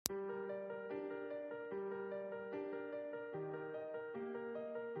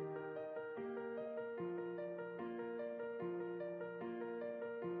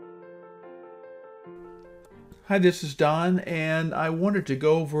Hi, this is Don, and I wanted to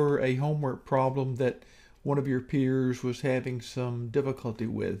go over a homework problem that one of your peers was having some difficulty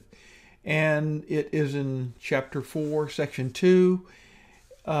with. And it is in Chapter 4, Section 2,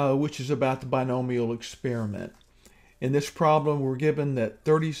 which is about the binomial experiment. In this problem, we're given that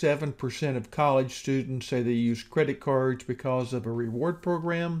 37% of college students say they use credit cards because of a reward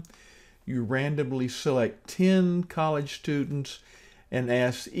program. You randomly select 10 college students and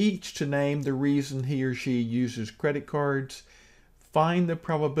ask each to name the reason he or she uses credit cards. Find the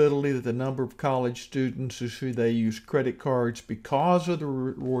probability that the number of college students who say they use credit cards because of the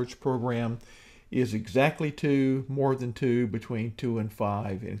rewards program is exactly 2, more than 2, between 2 and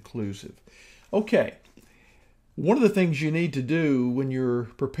 5 inclusive. Okay, one of the things you need to do when you're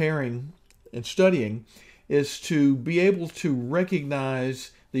preparing and studying is to be able to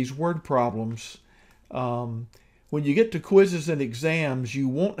recognize these word problems. When you get to quizzes and exams, you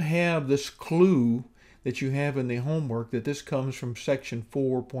won't have this clue that you have in the homework that this comes from section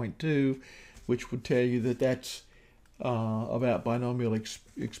 4.2, which would tell you that that's about binomial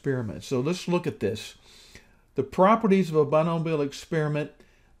experiments. So let's look at this. The properties of a binomial experiment,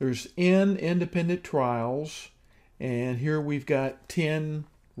 there's n independent trials, and here we've got 10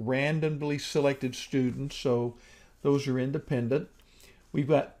 randomly selected students, so those are independent. We've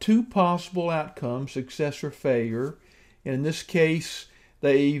got 2 possible outcomes, success or failure. And in this case,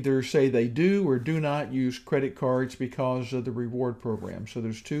 they either say they do or do not use credit cards because of the reward program. So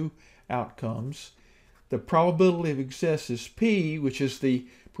there's 2 outcomes. The probability of success is P, which is the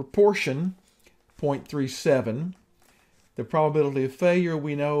proportion, 0.37. The probability of failure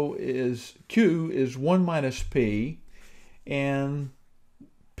we know is Q is 1 minus P. And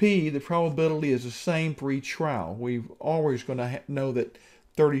P, the probability is the same for each trial. We're always going to know that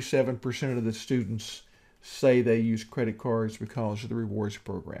 37% of the students say they use credit cards because of the rewards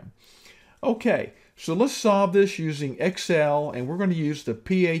program. Okay, so let's solve this using Excel, and we're going to use the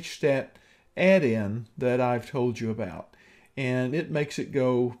PHStat Add-in that I've told you about. And it makes it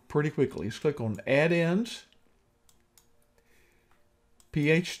go pretty quickly. Let's click on Add-ins,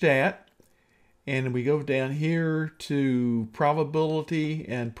 PHStat, and we go down here to probability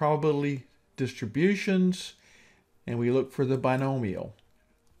and probability distributions, and we look for the binomial.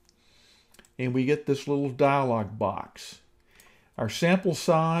 And we get this little dialog box. Our sample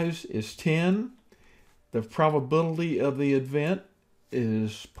size is 10. The probability of the event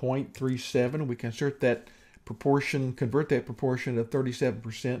is 0.37. We can convert that proportion of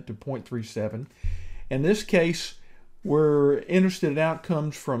 37% to 0.37. In this case, we're interested in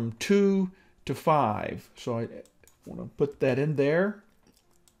outcomes from 2 to 5. So I want to put that in there.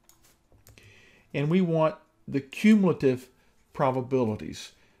 And we want the cumulative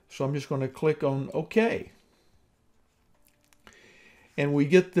probabilities. So I'm just going to click on OK. And we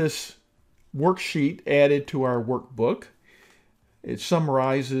get this worksheet added to our workbook. It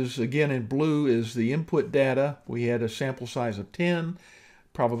summarizes, again in blue is the input data. We had a sample size of 10,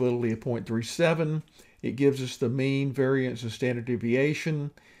 probability of 0.37. It gives us the mean, variance, and standard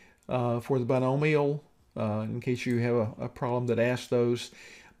deviation for the binomial, in case you have a problem that asks those.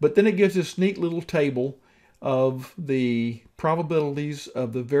 But then it gives this neat little table of the probabilities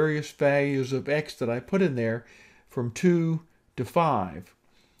of the various values of x that I put in there from 2 to 5.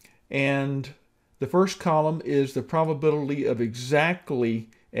 And the first column is the probability of exactly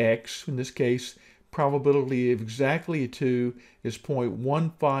x. In this case, probability of exactly 2 is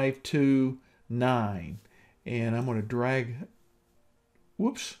 0.1529. And I'm going to drag,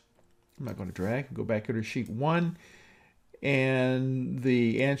 whoops, I'm not going to drag, go back here to sheet 1. And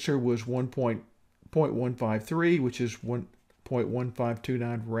the answer was 0.153, which is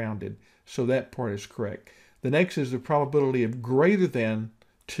 1.1529 rounded. So that part is correct. The next is the probability of greater than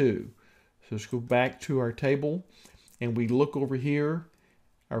 2. So let's go back to our table and we look over here.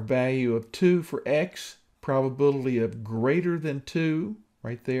 Our value of 2 for x, probability of greater than 2,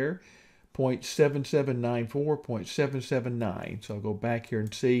 right there, 0.7794, 0.779. So I'll go back here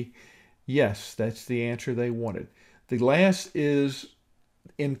and see, yes, that's the answer they wanted. The last is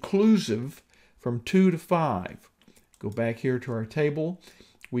inclusive from 2 to 5. Go back here to our table.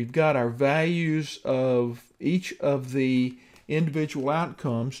 We've got our values of each of the individual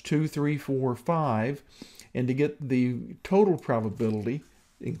outcomes, 2, 3, 4, 5. And to get the total probability,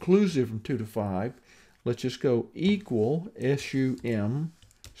 inclusive from 2 to 5, let's just go equal SUM,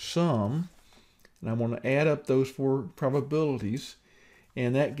 sum. And I want to add up those 4 probabilities.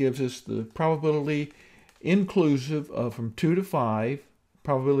 And that gives us the probability inclusive of from 2 to 5,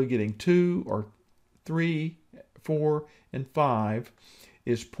 probability of getting 2 or 3, 4, and 5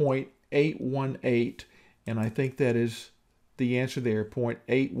 is 0.818, and I think that is the answer there.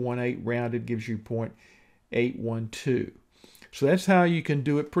 0.818 rounded gives you 812. So that's how you can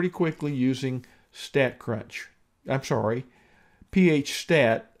do it pretty quickly using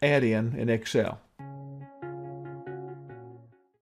PHStat Add-in in Excel.